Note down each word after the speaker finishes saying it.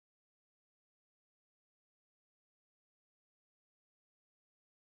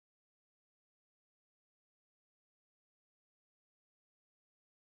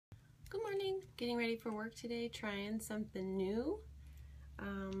Good morning. Getting ready for work today, trying something new.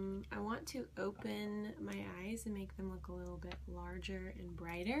 I want to open my eyes and make them look a little bit larger and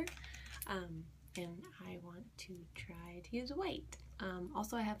brighter. And I want to try to use white.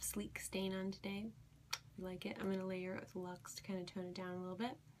 Also, I have Sleek Stain on today. If you like it, I'm going to layer it with Luxe to kind of tone it down a little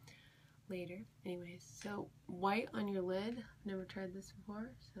bit later. Anyways, so white on your lid. Never tried this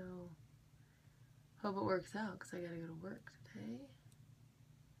before, so hope it works out because I got to go to work today.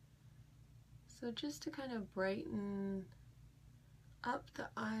 So just to kind of brighten up the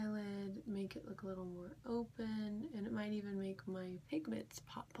eyelid, make it look a little more open, and it might even make my pigments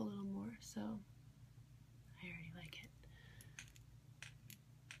pop a little more, so I already like it.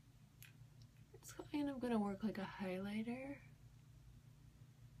 It's kind of going to work like a highlighter.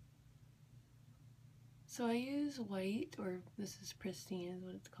 So I use white, or this is Pristine is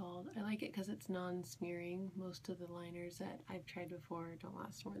what it's called. I like it because it's non-smearing. Most of the liners that I've tried before don't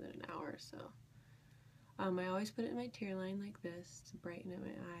last more than an hour, so I always put it in my tear line like this to brighten up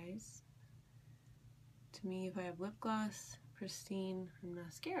my eyes. To me, if I have lip gloss, Pristine, and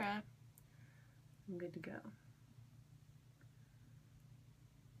mascara, I'm good to go.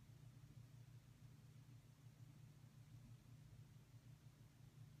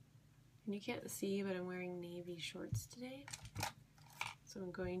 And you can't see, but I'm wearing navy shorts today. So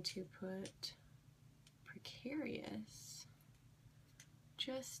I'm going to put Precarious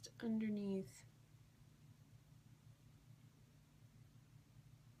just underneath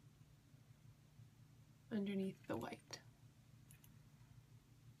the white.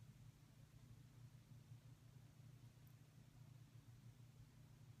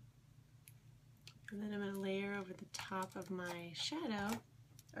 And then I'm going to layer over the top of my shadow,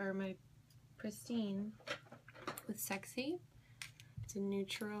 or my Pristine, with Sexy. It's a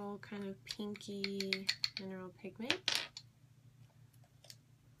neutral kind of pinky mineral pigment.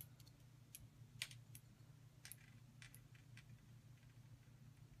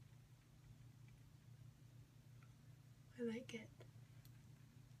 I like it.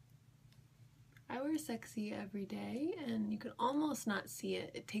 I wear Sexy every day, and you can almost not see it.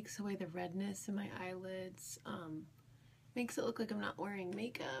 It takes away the redness in my eyelids. Makes it look like I'm not wearing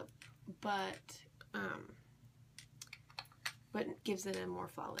makeup, but gives it a more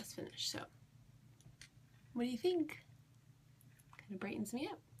flawless finish. So, what do you think? Kind of brightens me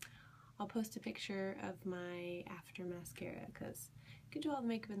up. I'll post a picture of my after mascara because you can do all the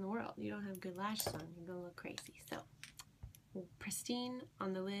makeup in the world. You don't have good lashes on, you're gonna look crazy. So, Pristine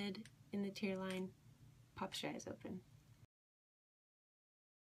on the lid, in the tear line, pops your eyes open.